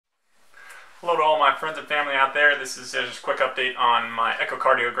Hello to all my friends and family out there. This is just a quick update on my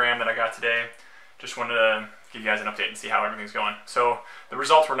echocardiogram that I got today. Just wanted to give you guys an update and see how everything's going. So the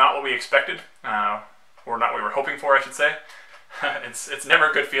results were not what we expected, or not what we were hoping for, I should say. It's never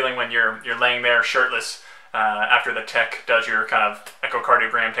a good feeling when you're laying there shirtless after the tech does your kind of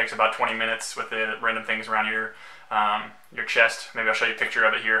echocardiogram. Takes about 20 minutes with the random things around your chest. Maybe I'll show you a picture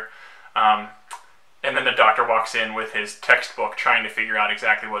of it here. And then the doctor walks in with his textbook trying to figure out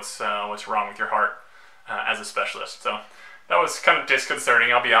exactly what's wrong with your heart as a specialist. So that was kind of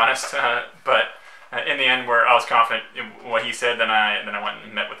disconcerting, I'll be honest. But in the end, where I was confident in what he said, then I went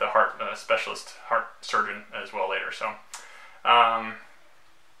and met with a heart specialist, heart surgeon as well later. So that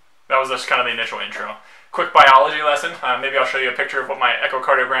was just kind of the initial intro. Quick biology lesson. Maybe I'll show you a picture of what my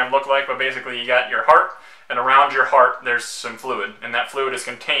echocardiogram looked like. But basically, you got your heart, and around your heart there's some fluid, and that fluid is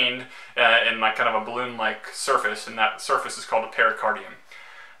contained in like kind of a balloon-like surface, and that surface is called the pericardium.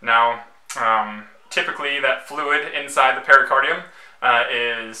 Now, typically that fluid inside the pericardium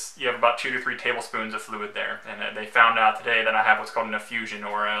you have about 2 to 3 tablespoons of fluid there, and they found out today that I have what's called an effusion,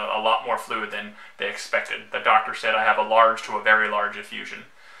 or a lot more fluid than they expected. The doctor said I have a large to a very large effusion.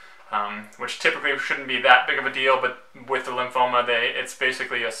 Which typically shouldn't be that big of a deal, but with the lymphoma, it's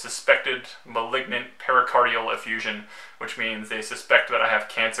basically a suspected malignant pericardial effusion, which means they suspect that I have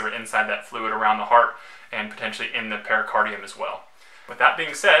cancer inside that fluid around the heart and potentially in the pericardium as well. With that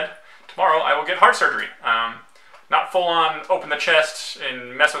being said, tomorrow I will get heart surgery. Not full on open the chest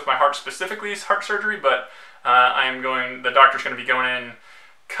and mess with my heart specifically, heart surgery, but the doctor's going to be going in,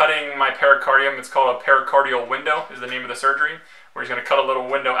 cutting my pericardium. It's called a pericardial window is the name of the surgery, where he's going to cut a little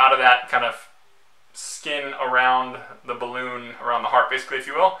window out of that kind of skin around the balloon, around the heart basically, if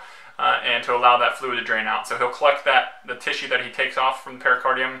you will, and to allow that fluid to drain out. So he'll collect the tissue that he takes off from the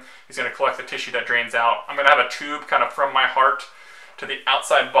pericardium. He's going to collect the tissue that drains out. I'm going to have a tube kind of from my heart to the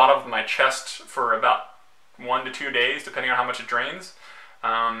outside bottom of my chest for about 1 to 2 days, depending on how much it drains.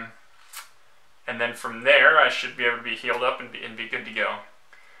 And then from there, I should be able to be healed up and be good to go.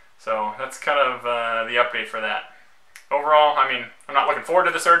 So that's kind of the update for that. Overall, I mean, I'm not looking forward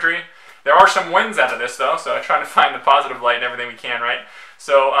to the surgery. There are some wins out of this, though, so I'm trying to find the positive light in everything we can, right?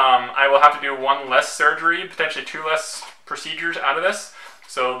 So I will have to do 1 less surgery, potentially 2 less procedures out of this.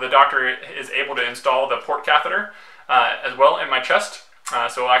 So the doctor is able to install the port-catheter as well in my chest.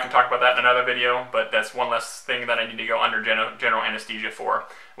 So I can talk about that in another video, but that's 1 less thing that I need to go under general anesthesia for,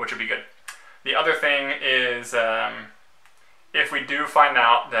 which would be good. The other thing is, if we do find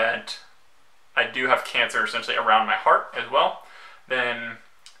out that I do have cancer essentially around my heart as well, then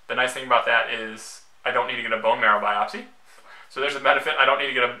the nice thing about that is I don't need to get a bone marrow biopsy. So there's a benefit. I don't need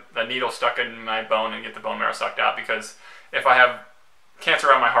to get a needle stuck in my bone and get the bone marrow sucked out, because if I have cancer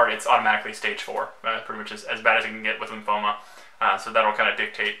around my heart, it's automatically stage 4, pretty much as bad as you can get with lymphoma. So that'll kind of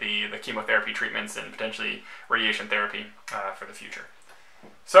dictate the chemotherapy treatments and potentially radiation therapy for the future.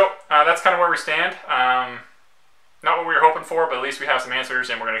 So that's kind of where we stand. Not what we were hoping for, but at least we have some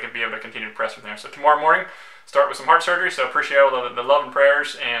answers, and we're going to be able to continue to press from there. So tomorrow morning, start with some heart surgery. So appreciate all the love and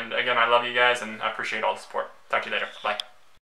prayers. And again, I love you guys, and I appreciate all the support. Talk to you later. Bye.